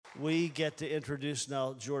we get to introduce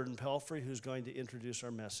now Jordan Pelphrey, who's going to introduce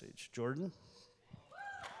our message. Jordan?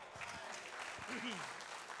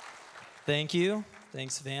 Thank you.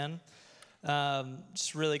 Thanks, Van.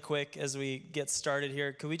 Just really quick as we get started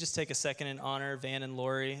here, could we just take a second and honor Van and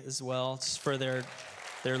Lori as well, just for their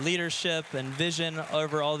leadership and vision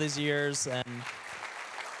over all these years. And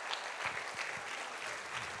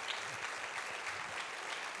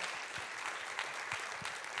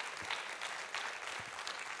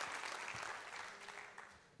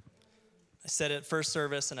I said it at first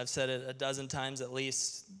service, and I've said it a dozen times at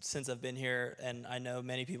least since I've been here, and I know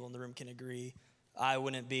many people in the room can agree. I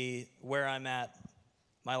wouldn't be where I'm at.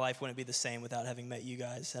 My life wouldn't be the same without having met you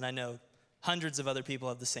guys, and I know hundreds of other people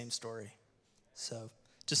have the same story. So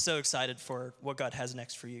just so excited for what God has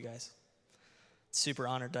next for you guys. Super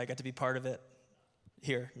honored that I got to be part of it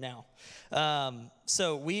here now.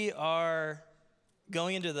 So we are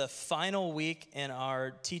going into the final week in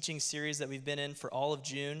our teaching series that we've been in for all of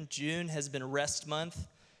June. June has been rest month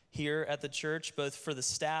here at the church, both for the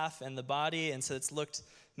staff and the body, and so it's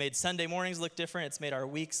made Sunday mornings look different. It's made our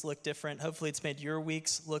weeks look different. Hopefully it's made your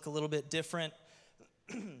weeks look a little bit different.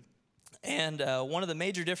 And one of the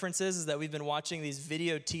major differences is that we've been watching these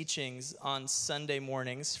video teachings on Sunday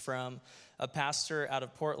mornings from a pastor out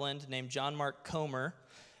of Portland named John Mark Comer,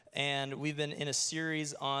 and we've been in a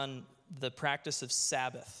series on the practice of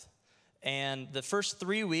Sabbath. And the first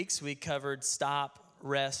 3 weeks we covered stop,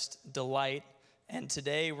 rest, delight, and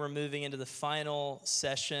today we're moving into the final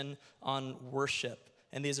session on worship.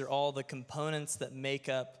 And these are all the components that make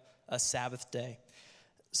up a Sabbath day.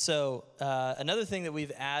 So another thing that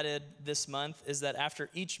we've added this month is that after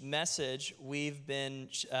each message, we've been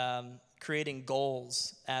creating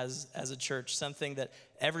goals as a church, something that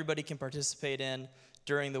everybody can participate in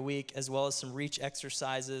during the week, as well as some reach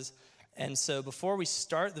exercises. And so before we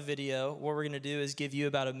start the video, what we're going to do is give you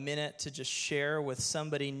about a minute to just share with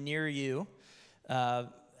somebody near you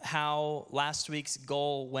how last week's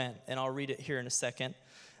goal went. And I'll read it here in a second.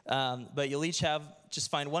 But you'll each just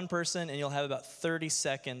find one person, and you'll have about 30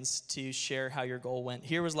 seconds to share how your goal went.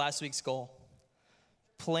 Here was last week's goal.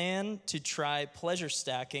 Plan to try pleasure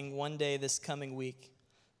stacking one day this coming week.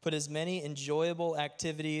 Put as many enjoyable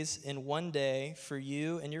activities in one day for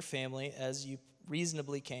you and your family as you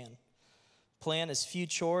reasonably can. Plan as few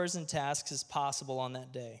chores and tasks as possible on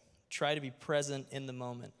that day. Try to be present in the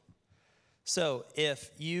moment. So if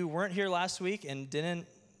you weren't here last week and didn't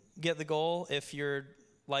get the goal, if you're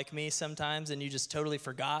like me sometimes and you just totally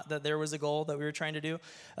forgot that there was a goal that we were trying to do,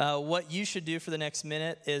 what you should do for the next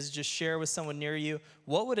minute is just share with someone near you,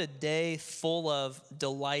 what would a day full of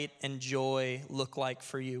delight and joy look like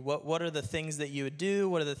for you? What are the things that you would do?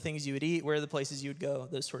 What are the things you would eat? Where are the places you would go?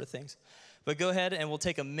 Those sort of things. But go ahead and we'll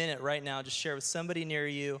take a minute right now. Just share with somebody near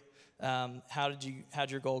you. How'd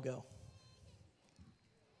your goal go?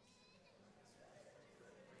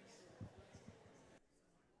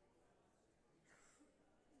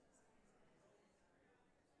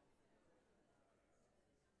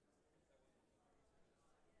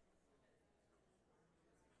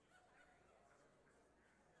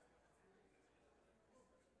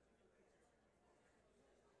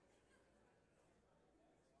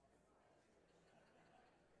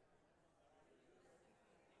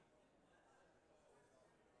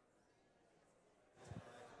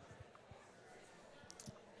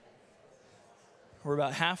 We're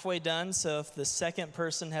about halfway done, so if the second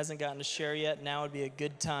person hasn't gotten to share yet, now would be a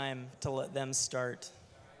good time to let them start.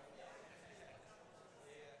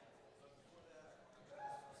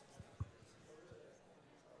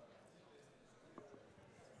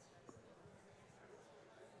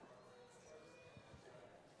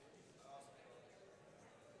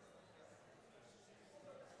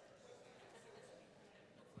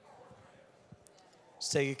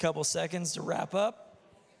 Just take a couple seconds to wrap up.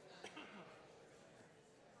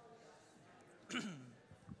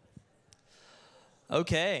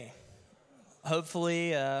 Okay,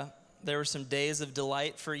 hopefully there were some days of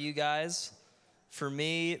delight for you guys. For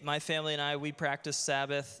me, my family and I, we practice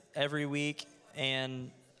Sabbath every week,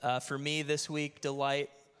 and for me this week, delight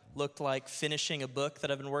looked like finishing a book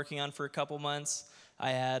that I've been working on for a couple months.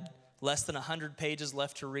 I had less than 100 pages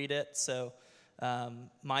left to read it, so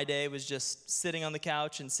my day was just sitting on the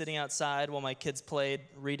couch and sitting outside while my kids played,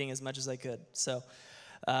 reading as much as I could. So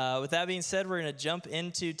with that being said, we're going to jump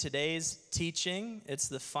into today's teaching. It's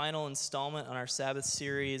the final installment on our Sabbath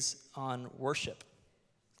series on worship.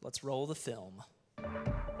 Let's roll the film.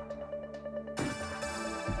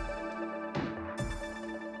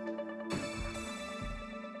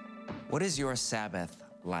 What is your Sabbath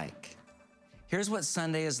like? Here's what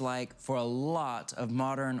Sunday is like for a lot of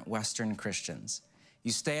modern Western Christians.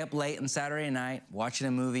 You stay up late on Saturday night, watching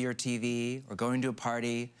a movie or TV, or going to a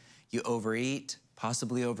party. You overeat,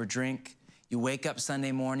 possibly overdrink. You wake up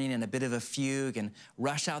Sunday morning in a bit of a fugue and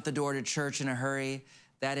rush out the door to church in a hurry.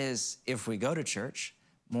 That is, if we go to church.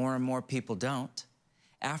 More and more people don't.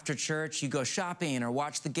 After church, you go shopping or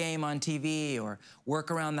watch the game on TV or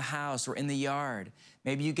work around the house or in the yard.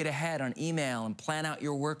 Maybe you get ahead on email and plan out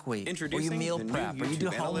your work week. Or you meal prep, or you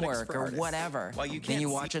do homework or whatever. Then you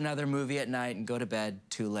watch another movie at night and go to bed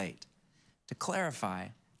too late. To clarify,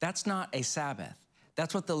 that's not a Sabbath.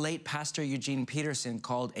 That's what the late Pastor Eugene Peterson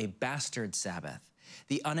called a bastard Sabbath,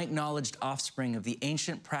 the unacknowledged offspring of the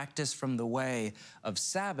ancient practice from the way of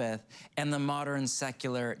Sabbath and the modern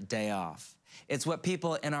secular day off. It's what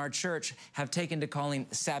people in our church have taken to calling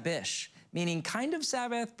Sabbish, meaning kind of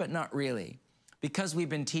Sabbath, but not really. Because we've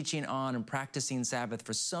been teaching on and practicing Sabbath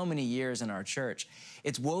for so many years in our church,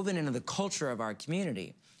 it's woven into the culture of our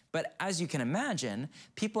community. But as you can imagine,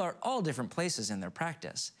 people are all different places in their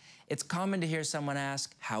practice. It's common to hear someone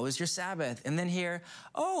ask, "How was your Sabbath?" And then hear,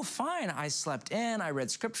 "Oh, fine, I slept in, I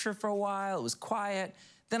read scripture for a while, it was quiet.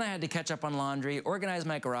 Then I had to catch up on laundry, organize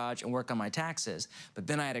my garage, and work on my taxes. But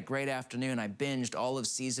then I had a great afternoon. I binged all of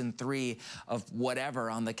season 3 of whatever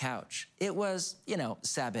on the couch." It was,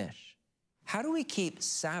 Sabbish. How do we keep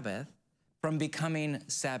Sabbath from becoming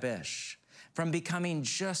Sabbish, from becoming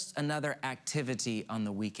just another activity on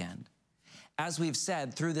the weekend? As we've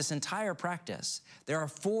said, through this entire practice, there are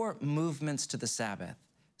 4 movements to the Sabbath: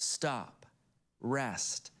 stop,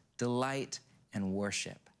 rest, delight, and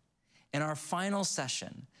worship. In our final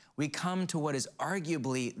session, we come to what is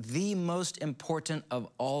arguably the most important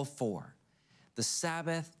of all 4. The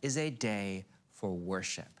Sabbath is a day for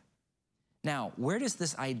worship. Now, where does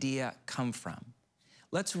this idea come from?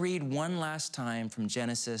 Let's read one last time from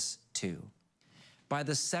Genesis 2. By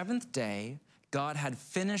the 7th day, God had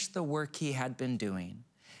finished the work he had been doing.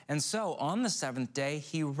 And so on the 7th day,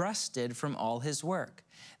 he rested from all his work.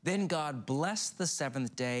 Then God blessed the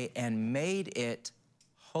 7th day and made it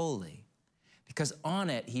holy, because on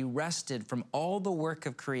it he rested from all the work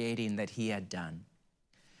of creating that he had done.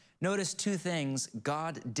 Notice 2 things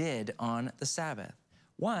God did on the Sabbath.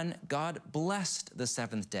 1, God blessed the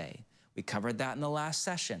 7th day. We covered that in the last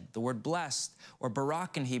session. The word blessed, or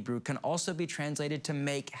barak in Hebrew, can also be translated to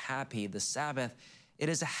make happy. The Sabbath, it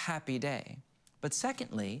is a happy day. But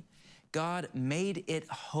secondly, God made it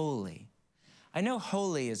holy. I know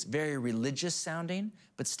holy is very religious sounding,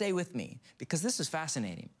 but stay with me, because this is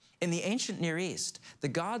fascinating. In the ancient Near East, the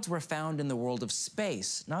gods were found in the world of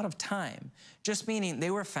space, not of time, just meaning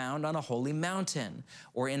they were found on a holy mountain,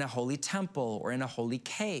 or in a holy temple, or in a holy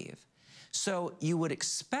cave. So you would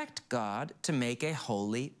expect God to make a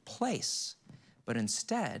holy place, but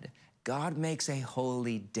instead, God makes a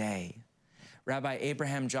holy day. Rabbi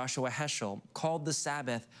Abraham Joshua Heschel called the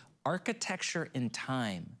Sabbath architecture in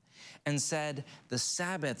time and said, "The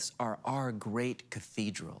Sabbaths are our great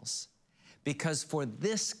cathedrals." Because for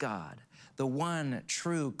this God, the one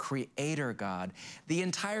true creator God, the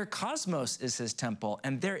entire cosmos is his temple,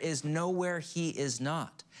 and there is nowhere he is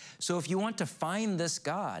not. So if you want to find this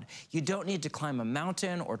God, you don't need to climb a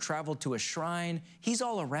mountain or travel to a shrine. He's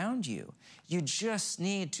all around you. You just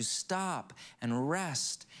need to stop and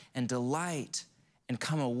rest and delight and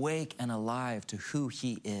come awake and alive to who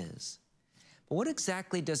he is. But what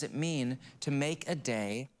exactly does it mean to make a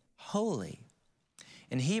day holy?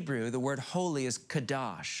 In Hebrew, the word holy is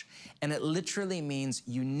kadosh, and it literally means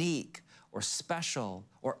unique or special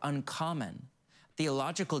or uncommon.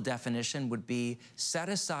 Theological definition would be set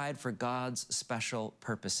aside for God's special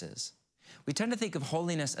purposes. We tend to think of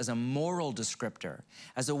holiness as a moral descriptor,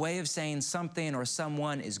 as a way of saying something or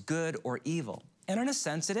someone is good or evil. And in a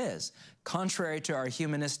sense, it is. Contrary to our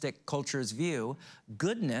humanistic culture's view,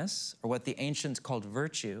 goodness, or what the ancients called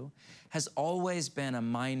virtue, has always been a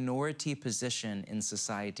minority position in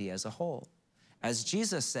society as a whole. As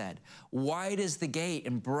Jesus said, "Wide is the gate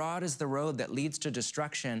and broad is the road that leads to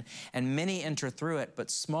destruction, and many enter through it,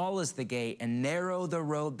 but small is the gate and narrow the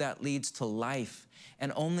road that leads to life,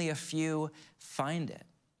 and only a few find it."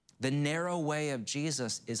 The narrow way of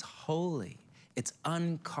Jesus is holy. It's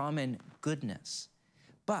uncommon goodness.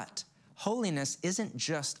 But holiness isn't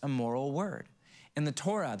just a moral word. In the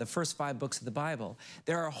Torah, the first 5 books of the Bible,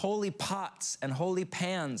 there are holy pots and holy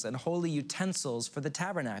pans and holy utensils for the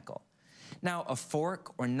tabernacle. Now, a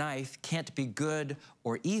fork or knife can't be good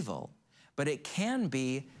or evil, but it can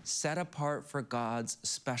be set apart for God's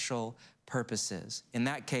special purposes. In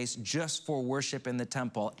that case, just for worship in the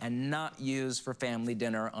temple and not used for family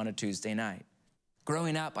dinner on a Tuesday night.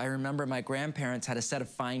 Growing up, I remember my grandparents had a set of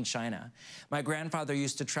fine china. My grandfather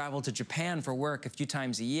used to travel to Japan for work a few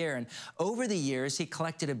times a year, and over the years, he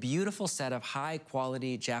collected a beautiful set of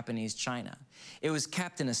high-quality Japanese china. It was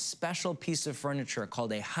kept in a special piece of furniture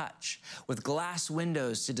called a hutch, with glass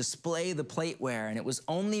windows to display the plateware, and it was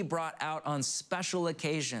only brought out on special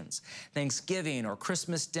occasions, Thanksgiving or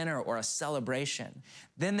Christmas dinner or a celebration.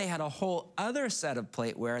 Then they had a whole other set of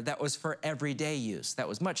plateware that was for everyday use. That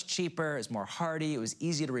was much cheaper, it was more hardy, it was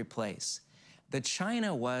easy to replace. The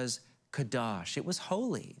china was kadosh, it was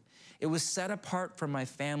holy. It was set apart for my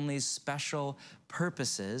family's special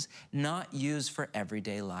purposes, not used for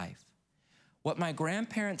everyday life. What my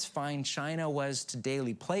grandparents' fine china was to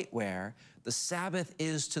daily plateware, the Sabbath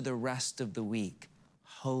is to the rest of the week.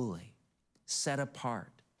 Holy, set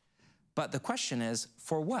apart. But the question is,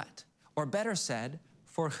 for what? Or better said,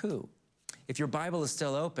 for who? If your Bible is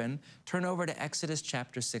still open, turn over to Exodus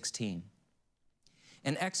chapter 16.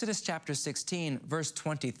 In Exodus chapter 16, verse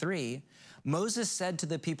 23, Moses said to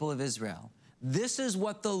the people of Israel, "This is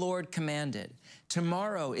what the Lord commanded.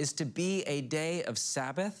 Tomorrow is to be a day of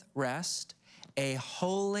Sabbath rest, a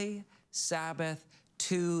holy Sabbath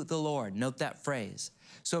to the Lord." Note that phrase.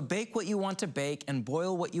 So bake what you want to bake and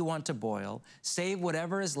boil what you want to boil. Save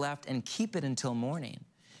whatever is left and keep it until morning.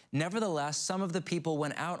 Nevertheless, some of the people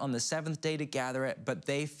went out on the seventh day to gather it, but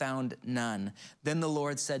they found none. Then the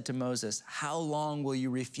Lord said to Moses, "How long will you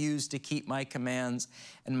refuse to keep my commands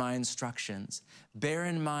and my instructions? Bear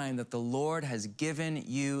in mind that the Lord has given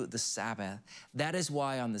you the Sabbath. That is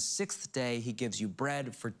why on the sixth day he gives you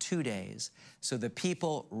bread for 2 days." So the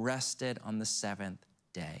people rested on the seventh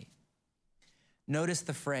day. Notice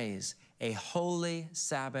the phrase, a holy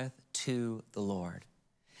Sabbath to the Lord.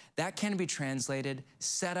 That can be translated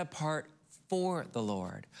set apart for the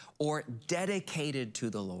Lord or dedicated to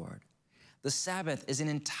the Lord. The Sabbath is an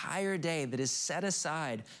entire day that is set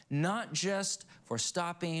aside not just for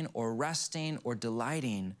stopping or resting or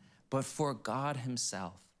delighting, but for God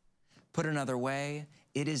himself. Put another way,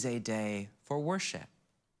 it is a day for worship.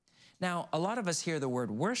 Now, a lot of us hear the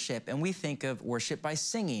word worship and we think of worship by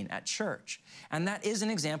singing at church, and that is an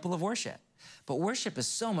example of worship. But worship is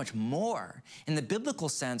so much more. In the biblical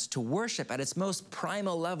sense, to worship at its most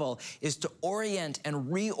primal level is to orient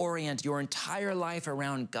and reorient your entire life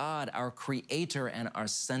around God, our creator and our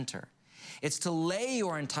center. It's to lay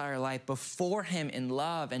your entire life before him in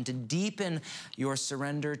love and to deepen your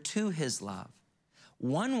surrender to his love.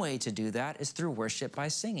 One way to do that is through worship by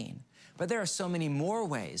singing. But there are so many more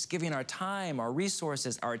ways, giving our time, our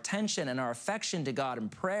resources, our attention, and our affection to God in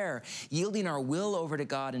prayer, yielding our will over to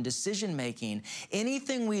God in decision-making.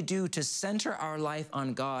 Anything we do to center our life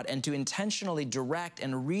on God and to intentionally direct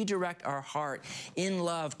and redirect our heart in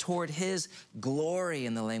love toward his glory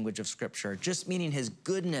in the language of Scripture, just meaning his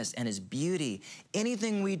goodness and his beauty.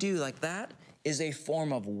 Anything we do like that is a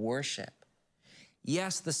form of worship.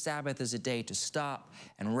 Yes, the Sabbath is a day to stop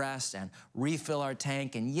and rest and refill our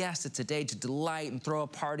tank. And yes, it's a day to delight and throw a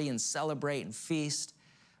party and celebrate and feast.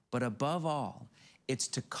 But above all, it's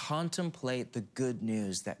to contemplate the good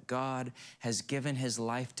news that God has given his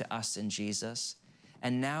life to us in Jesus.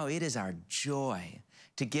 And now it is our joy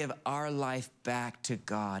to give our life back to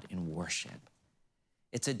God in worship.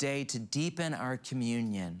 It's a day to deepen our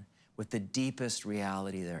communion with the deepest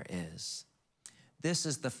reality there is. This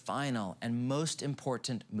is the final and most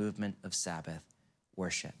important movement of Sabbath,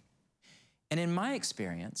 worship. And in my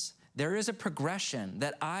experience, there is a progression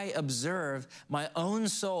that I observe my own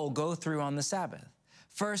soul go through on the Sabbath.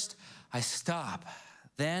 First, I stop.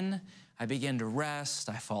 Then I begin to rest.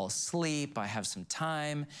 I fall asleep. I have some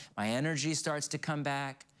time. My energy starts to come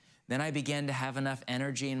back. Then I begin to have enough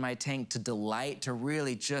energy in my tank to delight, to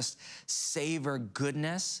really just savor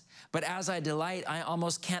goodness. But as I delight, I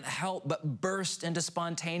almost can't help but burst into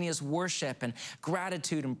spontaneous worship and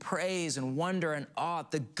gratitude and praise and wonder and awe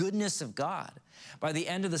at the goodness of God. By the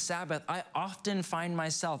end of the Sabbath, I often find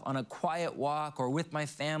myself on a quiet walk or with my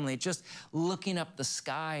family, just looking up the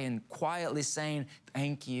sky and quietly saying,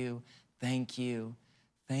 "Thank you, thank you,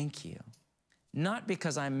 thank you." Not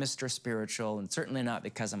because I'm Mr. Spiritual, and certainly not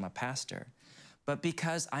because I'm a pastor, but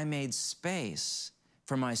because I made space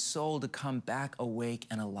for my soul to come back awake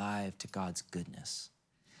and alive to God's goodness.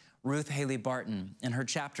 Ruth Haley Barton, in her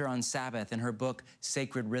chapter on Sabbath in her book,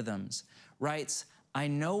 Sacred Rhythms, writes, "I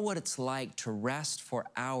know what it's like to rest for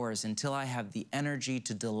hours until I have the energy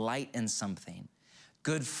to delight in something.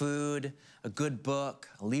 Good food, a good book,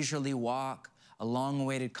 a leisurely walk, a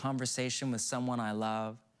long-awaited conversation with someone I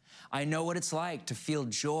love. I know what it's like to feel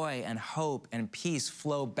joy and hope and peace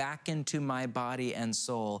flow back into my body and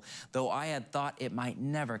soul, though I had thought it might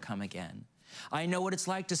never come again. I know what it's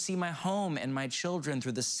like to see my home and my children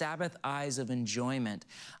through the Sabbath eyes of enjoyment.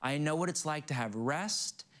 I know what it's like to have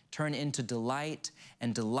rest turn into delight,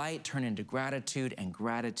 and delight turn into gratitude, and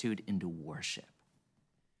gratitude into worship.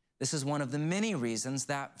 This is one of the many reasons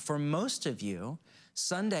that for most of you,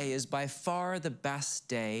 Sunday is by far the best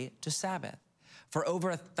day to Sabbath. For over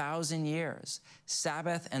 1,000 years,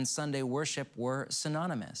 Sabbath and Sunday worship were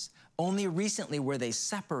synonymous. Only recently were they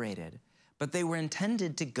separated, but they were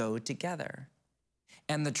intended to go together.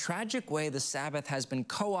 And the tragic way the Sabbath has been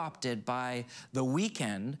co-opted by the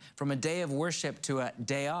weekend from a day of worship to a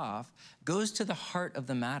day off goes to the heart of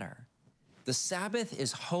the matter. The Sabbath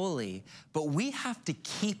is holy, but we have to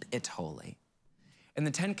keep it holy. In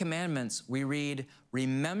the Ten Commandments, we read,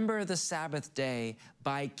 "Remember the Sabbath day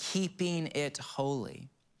by keeping it holy."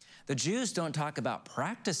 The Jews don't talk about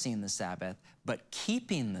practicing the Sabbath, but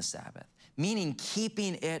keeping the Sabbath, meaning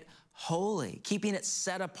keeping it holy, keeping it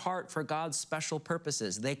set apart for God's special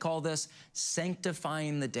purposes. They call this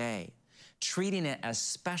sanctifying the day, treating it as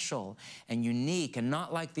special and unique and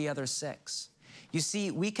not like the other 6. You see,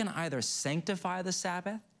 we can either sanctify the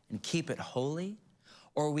Sabbath and keep it holy,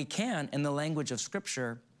 or we can, in the language of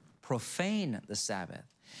Scripture, profane the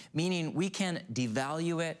Sabbath, meaning we can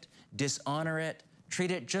devalue it, dishonor it, treat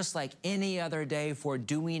it just like any other day for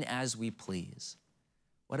doing as we please.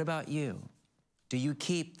 What about you? Do you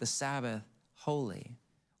keep the Sabbath holy,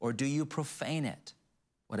 or do you profane it?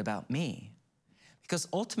 What about me? Because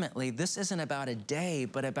ultimately, this isn't about a day,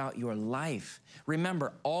 but about your life.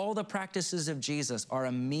 Remember, all the practices of Jesus are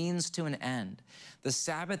a means to an end. The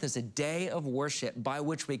Sabbath is a day of worship by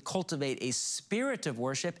which we cultivate a spirit of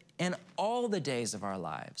worship in all the days of our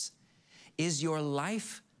lives. Is your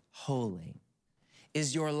life holy?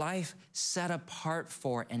 Is your life set apart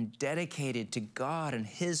for and dedicated to God and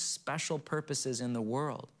His special purposes in the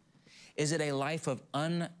world? Is it a life of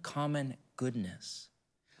uncommon goodness?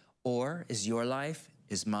 Or is your life,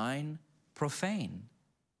 is mine, profane,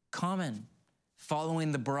 common,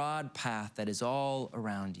 following the broad path that is all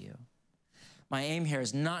around you? My aim here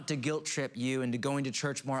is not to guilt trip you into going to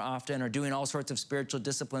church more often or doing all sorts of spiritual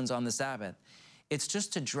disciplines on the Sabbath. It's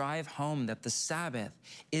just to drive home that the Sabbath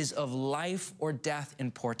is of life or death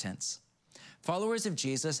importance. Followers of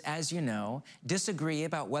Jesus, as you know, disagree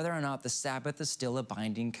about whether or not the Sabbath is still a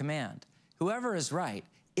binding command. Whoever is right,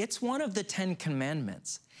 it's one of the 10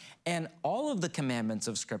 commandments. And all of the commandments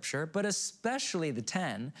of Scripture, but especially the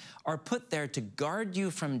 10, are put there to guard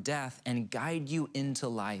you from death and guide you into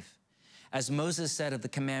life. As Moses said of the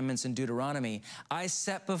commandments in Deuteronomy, "I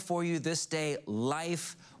set before you this day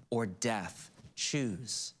life or death.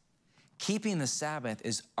 Choose." Keeping the Sabbath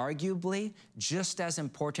is arguably just as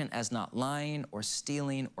important as not lying or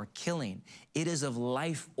stealing or killing. It is of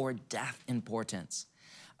life or death importance.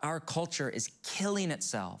 Our culture is killing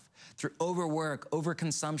itself through overwork,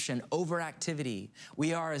 overconsumption, overactivity.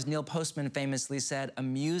 We are, as Neil Postman famously said,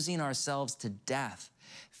 amusing ourselves to death.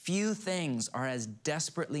 Few things are as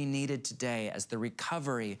desperately needed today as the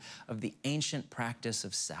recovery of the ancient practice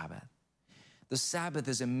of Sabbath. The Sabbath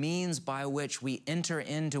is a means by which we enter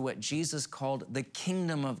into what Jesus called the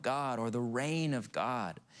kingdom of God or the reign of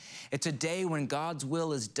God. It's a day when God's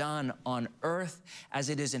will is done on earth as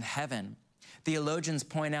it is in heaven. Theologians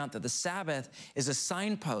point out that the Sabbath is a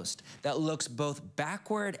signpost that looks both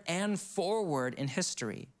backward and forward in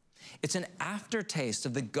history. It's an aftertaste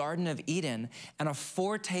of the Garden of Eden and a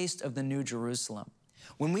foretaste of the New Jerusalem.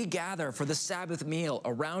 When we gather for the Sabbath meal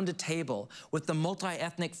around a table with the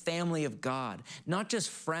multi-ethnic family of God, not just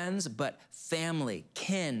friends, but family,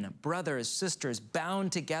 kin, brothers, sisters,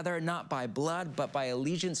 bound together not by blood, but by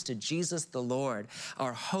allegiance to Jesus the Lord,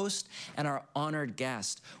 our host and our honored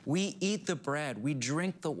guest. We eat the bread, we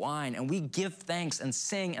drink the wine, and we give thanks and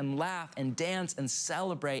sing and laugh and dance and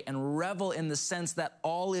celebrate and revel in the sense that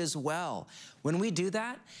all is well. When we do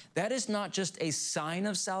that, that is not just a sign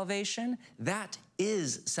of salvation, that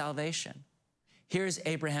is salvation. Here's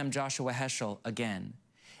Abraham Joshua Heschel again.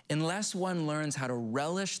 Unless one learns how to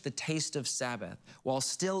relish the taste of Sabbath while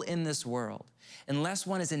still in this world, unless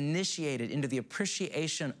one is initiated into the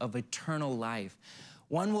appreciation of eternal life,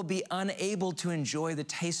 one will be unable to enjoy the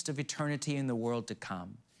taste of eternity in the world to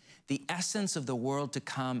come. The essence of the world to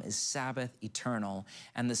come is Sabbath eternal,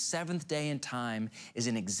 and the seventh day in time is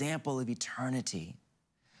an example of eternity.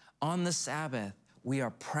 On the Sabbath, we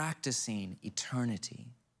are practicing eternity.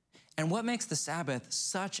 And what makes the Sabbath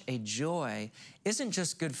such a joy isn't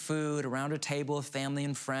just good food around a table of family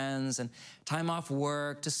and friends and time off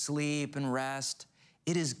work to sleep and rest.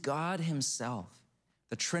 It is God Himself,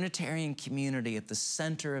 the Trinitarian community at the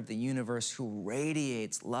center of the universe who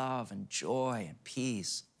radiates love and joy and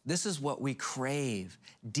peace. This is what we crave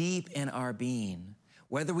deep in our being.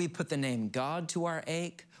 Whether we put the name God to our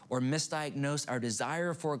ache or misdiagnose our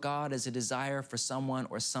desire for God as a desire for someone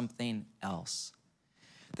or something else.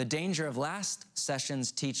 The danger of last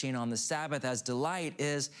session's teaching on the Sabbath as delight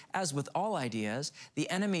is, as with all ideas, the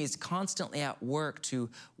enemy is constantly at work to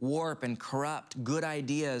warp and corrupt good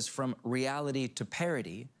ideas from reality to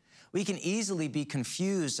parody. We can easily be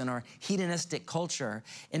confused in our hedonistic culture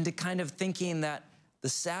into kind of thinking that the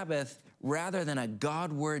Sabbath, rather than a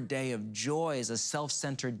God-word day of joy, is a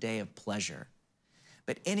self-centered day of pleasure.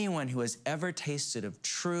 But anyone who has ever tasted of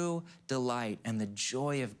true delight and the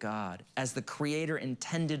joy of God as the Creator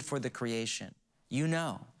intended for the creation, you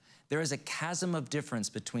know there is a chasm of difference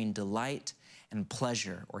between delight and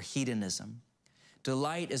pleasure or hedonism.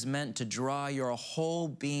 Delight is meant to draw your whole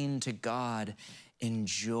being to God in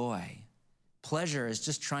joy. Pleasure is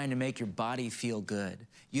just trying to make your body feel good.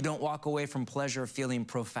 You don't walk away from pleasure feeling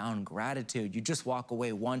profound gratitude. You just walk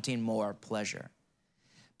away wanting more pleasure.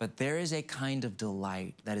 But there is a kind of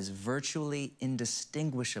delight that is virtually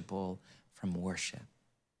indistinguishable from worship.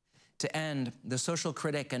 To end, the social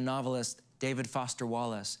critic and novelist David Foster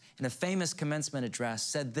Wallace, in a famous commencement address,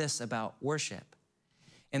 said this about worship.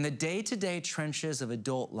 In the day-to-day trenches of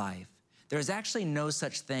adult life, there is actually no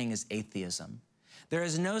such thing as atheism. There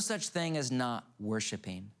is no such thing as not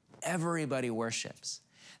worshiping. Everybody worships.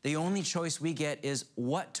 The only choice we get is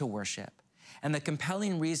what to worship. And the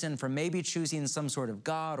compelling reason for maybe choosing some sort of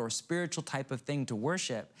God or spiritual type of thing to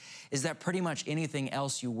worship is that pretty much anything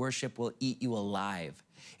else you worship will eat you alive.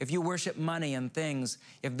 If you worship money and things,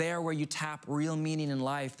 if they are where you tap real meaning in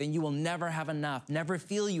life, then you will never have enough, never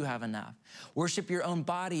feel you have enough. Worship your own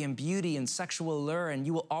body and beauty and sexual allure, and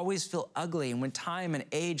you will always feel ugly. And when time and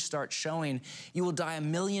age start showing, you will die a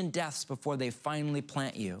million deaths before they finally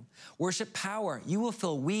plant you. Worship power. You will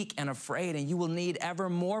feel weak and afraid, and you will need ever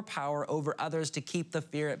more power over others to keep the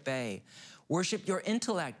fear at bay. Worship your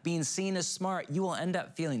intellect, being seen as smart. You will end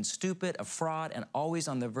up feeling stupid, a fraud, and always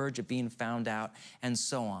on the verge of being found out, and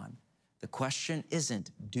so on. The question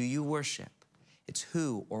isn't, do you worship? It's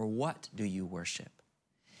who or what do you worship?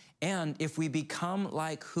 And if we become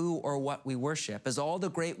like who or what we worship, as all the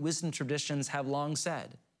great wisdom traditions have long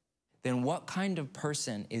said, then what kind of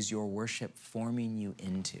person is your worship forming you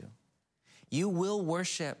into? You will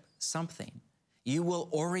worship something. You will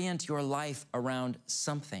orient your life around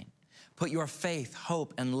something. Put your faith,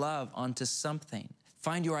 hope, and love onto something.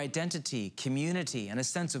 Find your identity, community, and a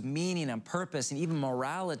sense of meaning and purpose and even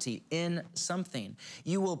morality in something.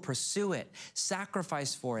 You will pursue it,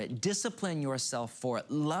 sacrifice for it, discipline yourself for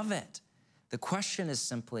it, love it. The question is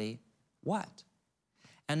simply, what?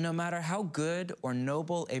 And no matter how good or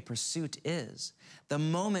noble a pursuit is, the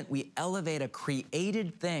moment we elevate a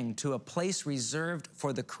created thing to a place reserved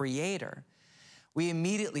for the Creator, we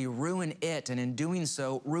immediately ruin it, and in doing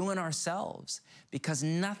so, ruin ourselves, because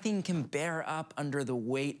nothing can bear up under the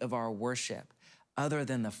weight of our worship other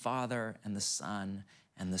than the Father and the Son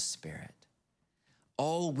and the Spirit.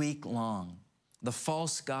 All week long, the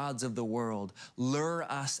false gods of the world lure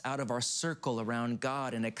us out of our circle around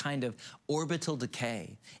God in a kind of orbital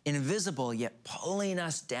decay, invisible yet pulling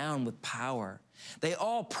us down with power. They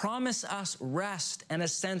all promise us rest and a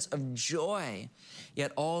sense of joy,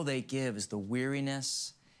 yet all they give is the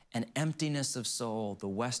weariness and emptiness of soul the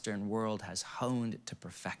Western world has honed to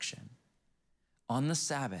perfection. On the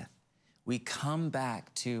Sabbath, we come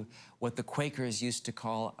back to what the Quakers used to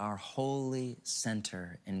call our holy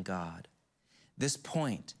center in God. This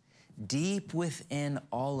point, deep within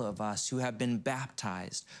all of us who have been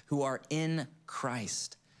baptized, who are in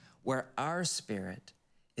Christ, where our spirit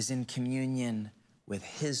is in communion with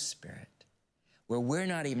His Spirit, where we're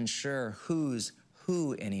not even sure who's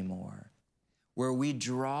who anymore, where we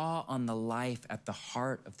draw on the life at the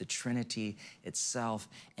heart of the Trinity itself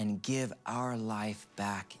and give our life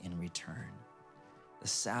back in return. The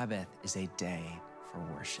Sabbath is a day for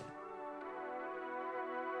worship.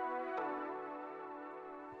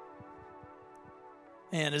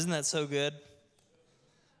 Man, isn't that so good?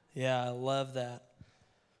 Yeah, I love that.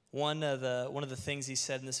 One of the things he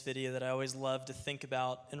said in this video that I always love to think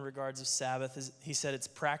about in regards of Sabbath is he said it's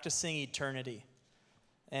practicing eternity.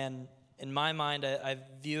 And in my mind, I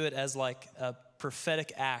view it as like a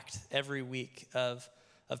prophetic act every week of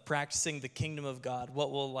practicing the kingdom of God.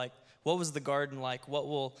 What was the garden like? What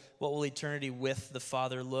will eternity with the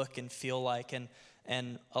Father look and feel like?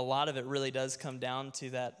 And a lot of it really does come down to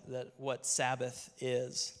that what Sabbath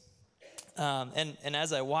is. And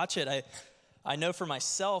as I watch it, I know for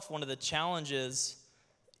myself, one of the challenges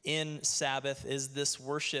in Sabbath is this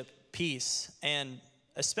worship piece. And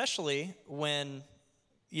especially when,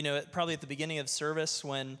 probably at the beginning of service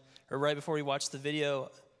or right before we watched the video,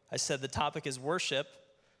 I said the topic is worship.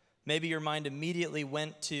 Maybe your mind immediately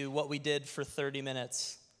went to what we did for 30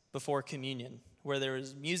 minutes before communion, where there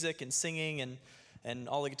was music and singing and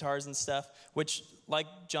all the guitars and stuff, which, like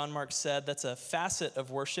John Mark said, that's a facet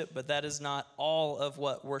of worship, but that is not all of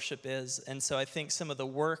what worship is. And so I think some of the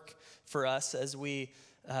work for us as we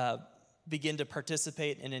begin to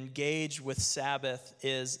participate and engage with Sabbath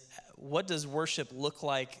is, what does worship look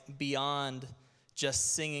like beyond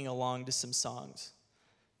just singing along to some songs?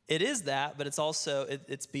 It is that, but it's also,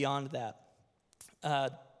 it's beyond that.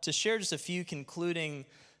 To share just a few concluding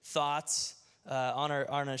thoughts on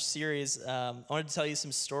our series, I wanted to tell you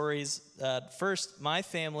some stories. First, my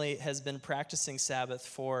family has been practicing Sabbath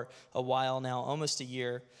for a while now, almost a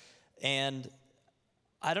year, and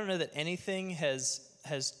I don't know that anything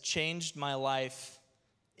has changed my life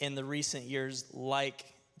in the recent years like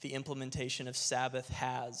the implementation of Sabbath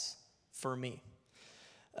has for me.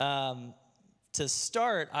 To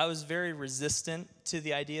start, I was very resistant to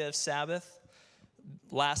the idea of Sabbath.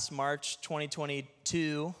 Last March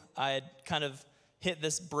 2022, I had kind of hit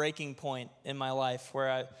this breaking point in my life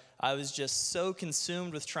where I was just so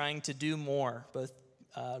consumed with trying to do more, both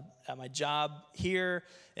at my job here,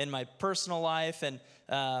 in my personal life, and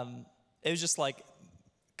it was just like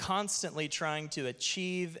constantly trying to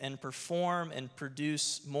achieve and perform and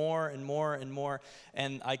produce more and more and more.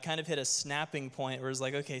 And I kind of hit a snapping point where it was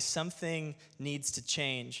like, okay, something needs to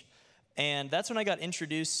change. And that's when I got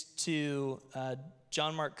introduced to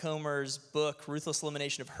John Mark Comer's book, Ruthless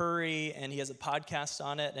Elimination of Hurry, and he has a podcast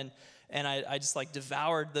on it. And I just like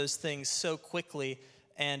devoured those things so quickly.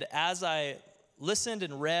 And as I listened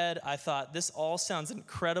and read, I thought, this all sounds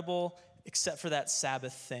incredible except for that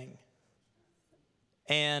Sabbath thing.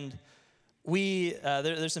 And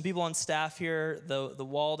there's some people on staff here, the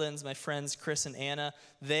Waldens, my friends Chris and Anna.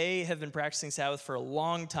 They have been practicing Sabbath for a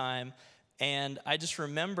long time. And I just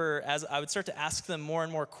remember as I would start to ask them more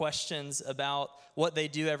and more questions about what they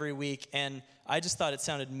do every week, and I just thought it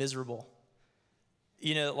sounded miserable.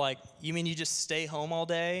 Like, you mean you just stay home all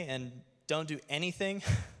day and don't do anything?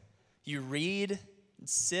 You read and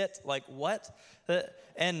sit? Like, what?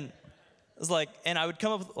 And it was like, and I would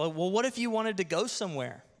come up with, well, what if you wanted to go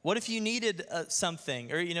somewhere? What if you needed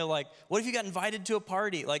something? Or, like, what if you got invited to a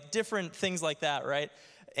party? Like, different things like that, right?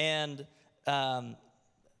 And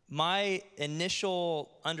my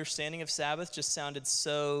initial understanding of Sabbath just sounded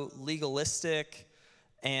so legalistic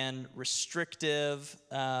and restrictive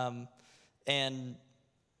and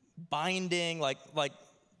binding, like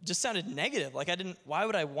just sounded negative. Like, why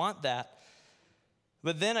would I want that?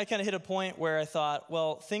 But then I kind of hit a point where I thought,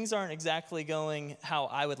 well, things aren't exactly going how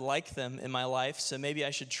I would like them in my life, so maybe I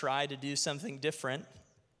should try to do something different.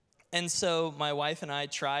 And so my wife and I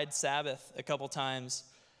tried Sabbath a couple times,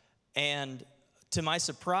 and to my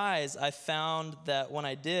surprise, I found that when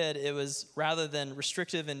I did, it was, rather than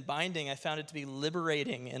restrictive and binding, I found it to be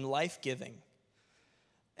liberating and life-giving.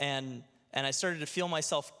 And I started to feel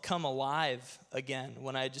myself come alive again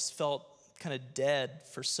when I just felt kind of dead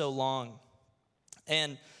for so long.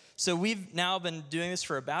 And so we've now been doing this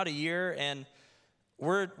for about a year, and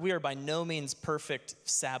we are by no means perfect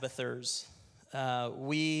Sabbathers.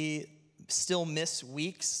 We still miss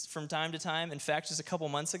weeks from time to time. In fact, just a couple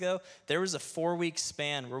months ago, there was a 4-week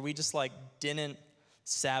span where we just didn't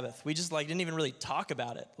Sabbath. We just didn't even really talk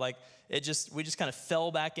about it. We just kind of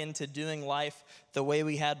fell back into doing life the way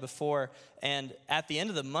we had before. And at the end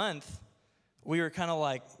of the month, we were kind of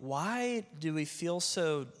like, why do we feel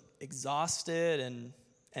so exhausted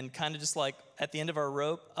and kind of just like at the end of our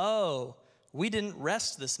rope? Oh, we didn't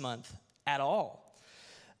rest this month at all.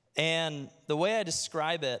 And the way I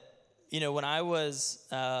describe it, when I was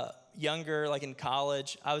younger, like in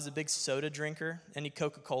college, I was a big soda drinker. Any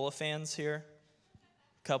Coca-Cola fans here?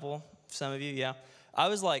 Couple, some of you, yeah. I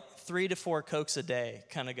was like 3 to 4 Cokes a day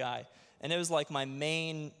kind of guy. And it was like my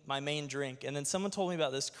main drink. And then someone told me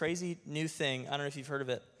about this crazy new thing. I don't know if you've heard of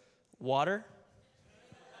it. Water.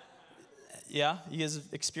 Yeah, you guys have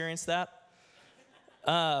experienced that?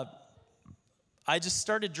 I just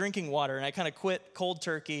started drinking water, and I kind of quit cold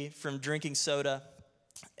turkey from drinking soda.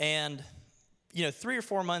 And, 3 or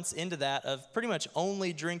 4 months into that of pretty much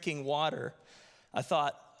only drinking water, I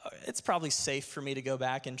thought, it's probably safe for me to go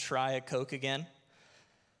back and try a Coke again.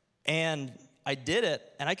 And I did it,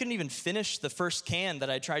 and I couldn't even finish the first can that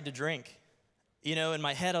I tried to drink. In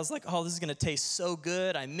my head, I was like, oh, this is going to taste so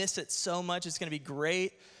good. I miss it so much. It's going to be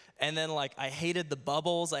great. And then, I hated the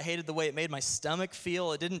bubbles. I hated the way it made my stomach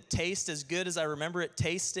feel. It didn't taste as good as I remember it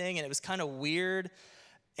tasting, and it was kind of weird.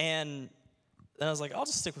 And then I was like, I'll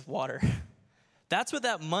just stick with water. That's what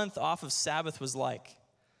that month off of Sabbath was like.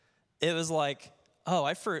 it was like,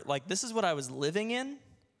 oh, this is what I was living in.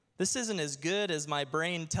 This isn't as good as my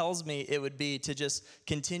brain tells me it would be to just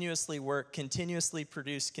continuously work, continuously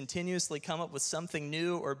produce, continuously come up with something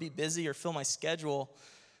new or be busy or fill my schedule.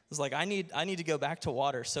 It was like, I need to go back to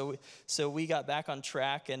water. So we got back on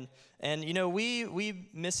track, and we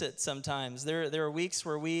miss it sometimes. There are weeks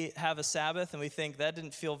where we have a Sabbath and we think that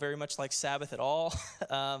didn't feel very much like Sabbath at all.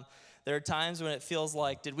 There are times when it feels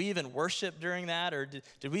like, did we even worship during that, or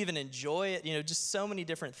did we even enjoy it? Just so many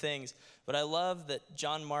different things. But I love that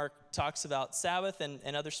John Mark talks about Sabbath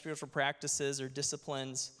and other spiritual practices or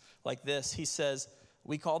disciplines like this. He says,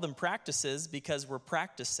 we call them practices because we're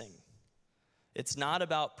practicing. It's not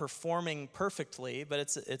about performing perfectly, but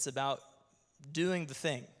it's about doing the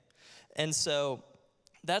thing. And so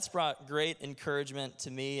that's brought great encouragement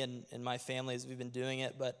to me and my family as we've been doing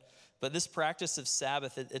it. But this practice of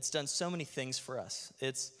Sabbath, it's done so many things for us.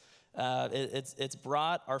 It's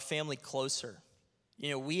brought our family closer.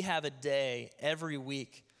 We have a day every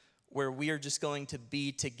week where we are just going to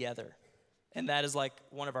be together. And that is like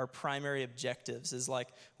one of our primary objectives is like,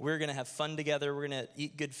 we're going to have fun together. We're going to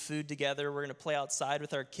eat good food together. We're going to play outside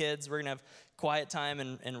with our kids. We're going to have quiet time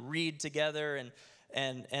and read together.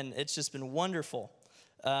 And it's just been wonderful.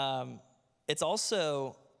 It's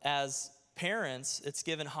also, as parents, it's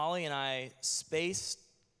given Holly and I space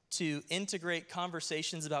to integrate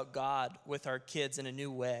conversations about God with our kids in a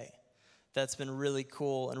new way. That's been really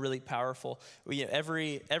cool and really powerful.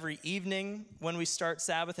 Every evening when we start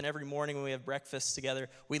Sabbath and every morning when we have breakfast together,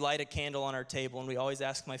 we light a candle on our table, and we always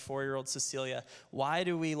ask my 4-year-old Cecilia, why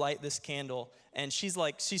do we light this candle? And she's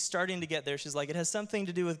starting to get there. She's like, it has something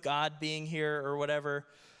to do with God being here or whatever.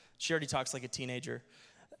 She already talks like a teenager.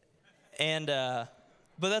 And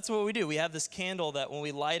but that's what we do. We have this candle that when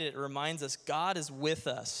we light it, it reminds us God is with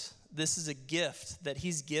us. This is a gift that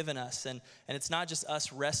he's given us. And it's not just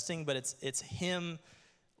us resting, but it's him,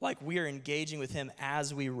 like we are engaging with him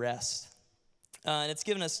as we rest. And it's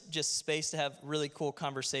given us just space to have really cool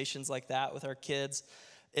conversations like that with our kids.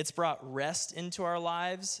 It's brought rest into our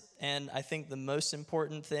lives. And I think the most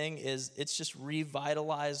important thing is it's just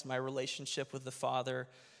revitalized my relationship with the Father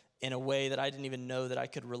in a way that I didn't even know that I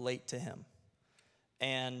could relate to him.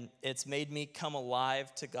 And it's made me come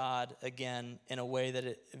alive to God again in a way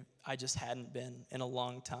that I just hadn't been in a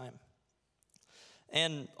long time.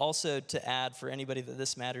 And also to add for anybody that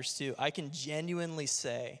this matters to, I can genuinely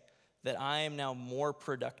say that I am now more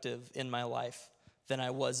productive in my life than I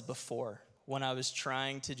was before, when I was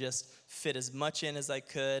trying to just fit as much in as I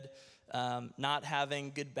could, not having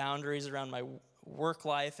good boundaries around my work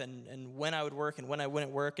life and when I would work and when I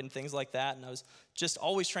wouldn't work and things like that. And I was just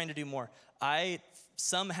always trying to do more. I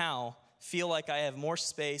somehow feel like I have more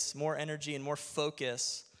space, more energy, and more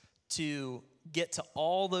focus to get to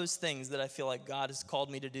all those things that I feel like God has called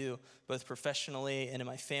me to do, both professionally and in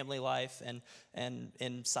my family life and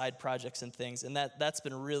in side projects and things. And that's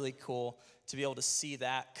been really cool to be able to see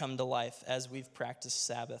that come to life as we've practiced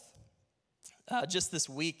Sabbath. Just this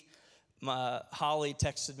week, Holly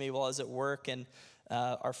texted me while I was at work, and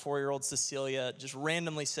our 4-year-old Cecilia just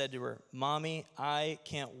randomly said to her, "Mommy, I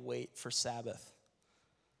can't wait for Sabbath."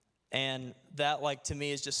 And that, like, to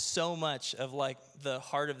me is just so much of like the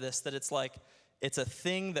heart of this, that it's like, it's a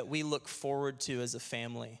thing that we look forward to as a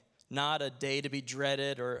family, not a day to be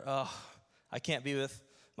dreaded or, oh, I can't be with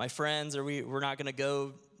my friends, or we're not gonna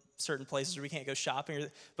go certain places, or we can't go shopping,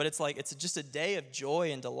 but it's like, it's just a day of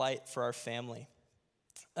joy and delight for our family.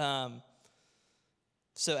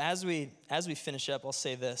 So as we finish up, I'll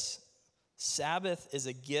say this: Sabbath is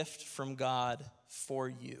a gift from God for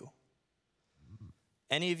you.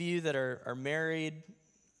 Any of you that are married,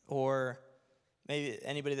 or maybe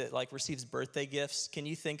anybody that like receives birthday gifts, can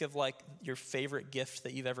you think of like your favorite gift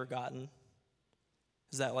that you've ever gotten?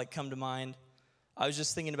 Does that like come to mind? I was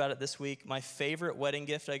just thinking about it this week. My favorite wedding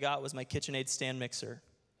gift I got was my KitchenAid stand mixer.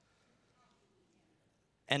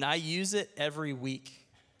 And I use it every week.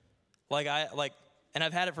 And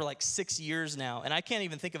I've had it for like 6 years now. And I can't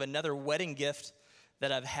even think of another wedding gift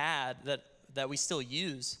that I've had that we still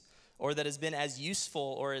use, or that has been as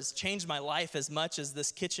useful or has changed my life as much as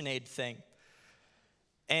this KitchenAid thing.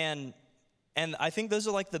 And I think those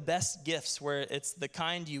are like the best gifts, where it's the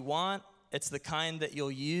kind you want, it's the kind that you'll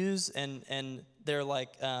use, and they're like,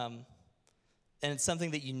 and it's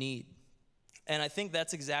something that you need. And I think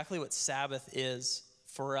that's exactly what Sabbath is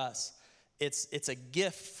for us. It's a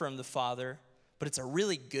gift from the Father, but it's a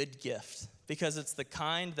really good gift, because it's the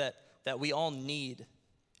kind that we all need.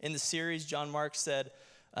 In the series, John Mark said,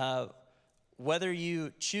 whether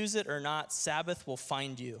you choose it or not, Sabbath will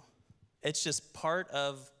find you. It's just part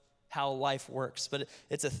of how life works. But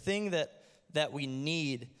it's a thing that we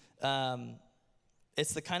need.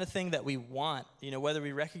 it's the kind of thing that we want, whether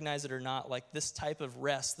we recognize it or not. Like this type of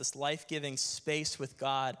rest, this life-giving space with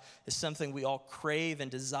God is something we all crave and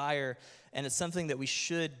desire, and it's something that we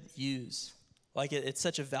should use. Like it's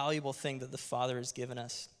such a valuable thing that the Father has given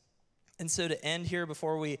us. And so to end here,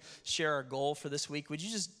 before we share our goal for this week, would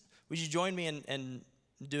you join me in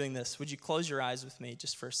doing this? Would you close your eyes with me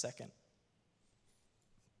just for a second?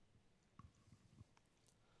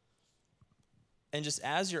 And just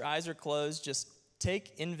as your eyes are closed, just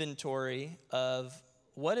take inventory of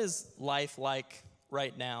what is life like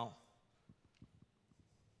right now.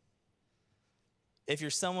 If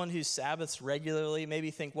you're someone who Sabbaths regularly,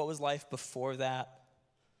 maybe think, what was life before that?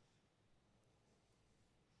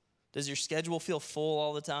 Does your schedule feel full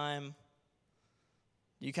all the time?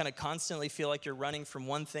 Do you kind of constantly feel like you're running from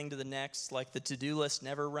one thing to the next, like the to-do list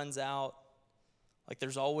never runs out? Like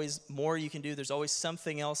there's always more you can do. There's always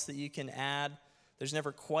something else that you can add. There's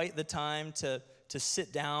never quite the time to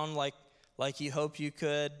sit down like you hope you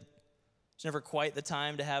could. There's never quite the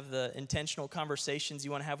time to have the intentional conversations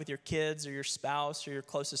you want to have with your kids or your spouse or your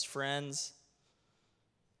closest friends.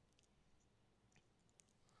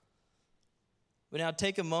 But now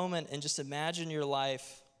take a moment and just imagine your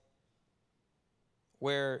life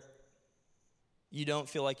where you don't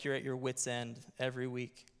feel like you're at your wit's end every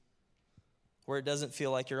week, where it doesn't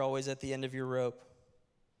feel like you're always at the end of your rope.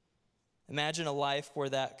 Imagine a life where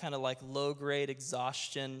that kind of like low-grade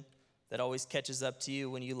exhaustion that always catches up to you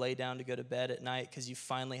when you lay down to go to bed at night because you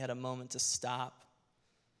finally had a moment to stop.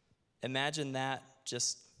 Imagine that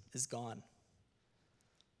just is gone.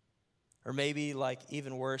 Or maybe like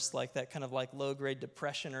even worse, like that kind of like low-grade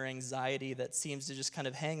depression or anxiety that seems to just kind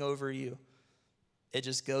of hang over you. It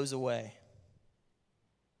just goes away.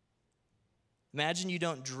 Imagine you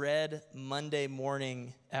don't dread Monday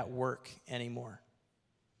morning at work anymore.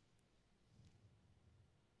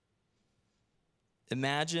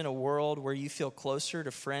 Imagine a world where you feel closer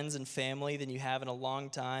to friends and family than you have in a long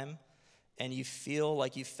time, and you feel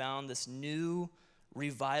like you found this new,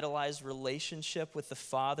 revitalized relationship with the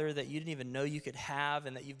Father that you didn't even know you could have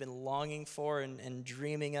and that you've been longing for and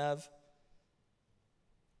dreaming of.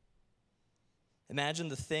 Imagine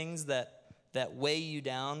the things that weigh you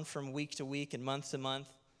down from week to week and month to month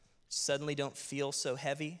suddenly don't feel so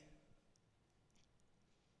heavy.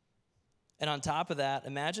 And on top of that,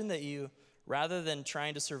 imagine that you, rather than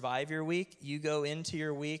trying to survive your week, you go into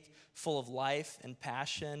your week full of life and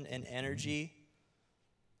passion and energy,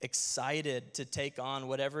 excited to take on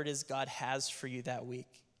whatever it is God has for you that week.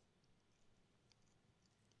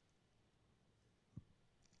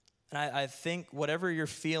 And I think whatever you're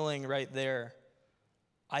feeling right there,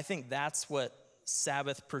 I think that's what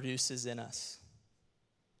Sabbath produces in us.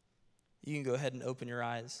 You can go ahead and open your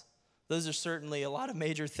eyes. Those are certainly a lot of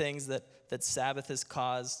major things that Sabbath has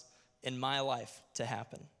caused in my life to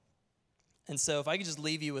happen. And so if I could just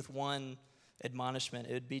leave you with one admonishment,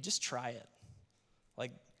 it would be just try it.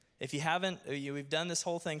 Like if you haven't, we've done this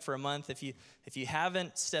whole thing for a month. If you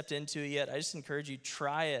haven't stepped into it yet, I just encourage you,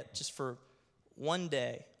 try it just for one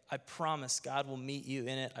day. I promise God will meet you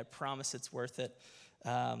in it. I promise it's worth it.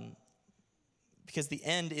 Because the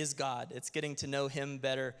end is God. It's getting to know him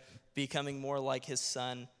better, becoming more like his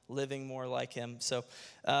Son, living more like him. So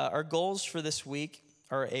our goals for this week,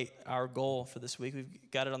 our goal for this week,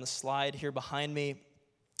 we've got it on the slide here behind me.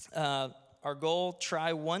 Our goal,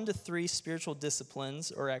 try 1 to 3 spiritual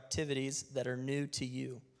disciplines or activities that are new to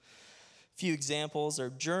you. A few examples are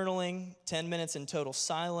journaling, 10 minutes in total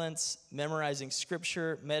silence, memorizing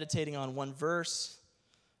scripture, meditating on one verse.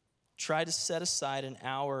 Try to set aside an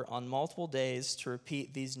hour on multiple days to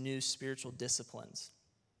repeat these new spiritual disciplines.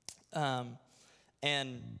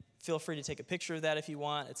 And feel free to take a picture of that if you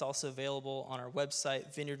want. It's also available on our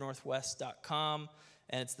website, vineyardnorthwest.com.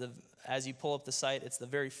 And as you pull up the site, it's the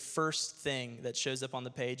very first thing that shows up on the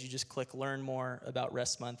page. You just click Learn More about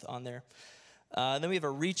Rest Month on there. Then we have a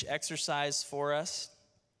reach exercise for us.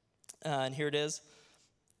 And here it is.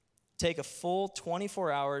 Take a full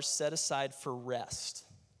 24 hours set aside for rest.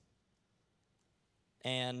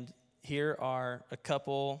 And here are a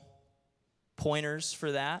couple pointers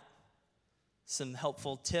for that. Some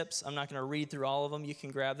helpful tips. I'm not going to read through all of them. You can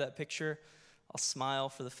grab that picture. I'll smile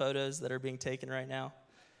for the photos that are being taken right now.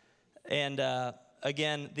 And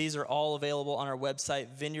again, these are all available on our website,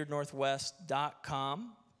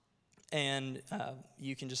 vineyardnorthwest.com. And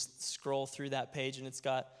you can just scroll through that page, and it's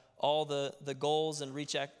got all the goals and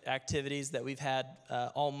reach activities that we've had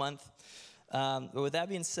all month. But with that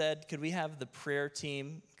being said, could we have the prayer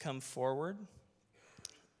team come forward?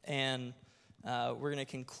 And We're going to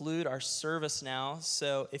conclude our service now.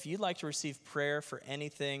 So if you'd like to receive prayer for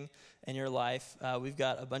anything in your life, we've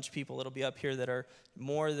got a bunch of people that'll be up here that are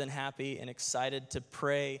more than happy and excited to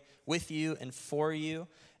pray with you and for you.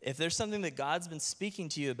 If there's something that God's been speaking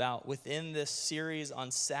to you about within this series on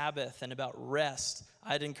Sabbath and about rest,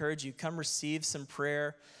 I'd encourage you, come receive some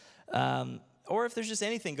prayer. Or if there's just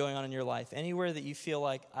anything going on in your life, anywhere that you feel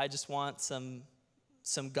like, I just want some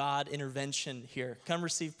God intervention here, come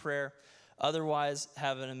receive prayer. Otherwise,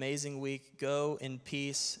 have an amazing week. Go in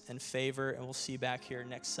peace and favor, and we'll see you back here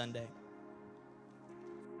next Sunday.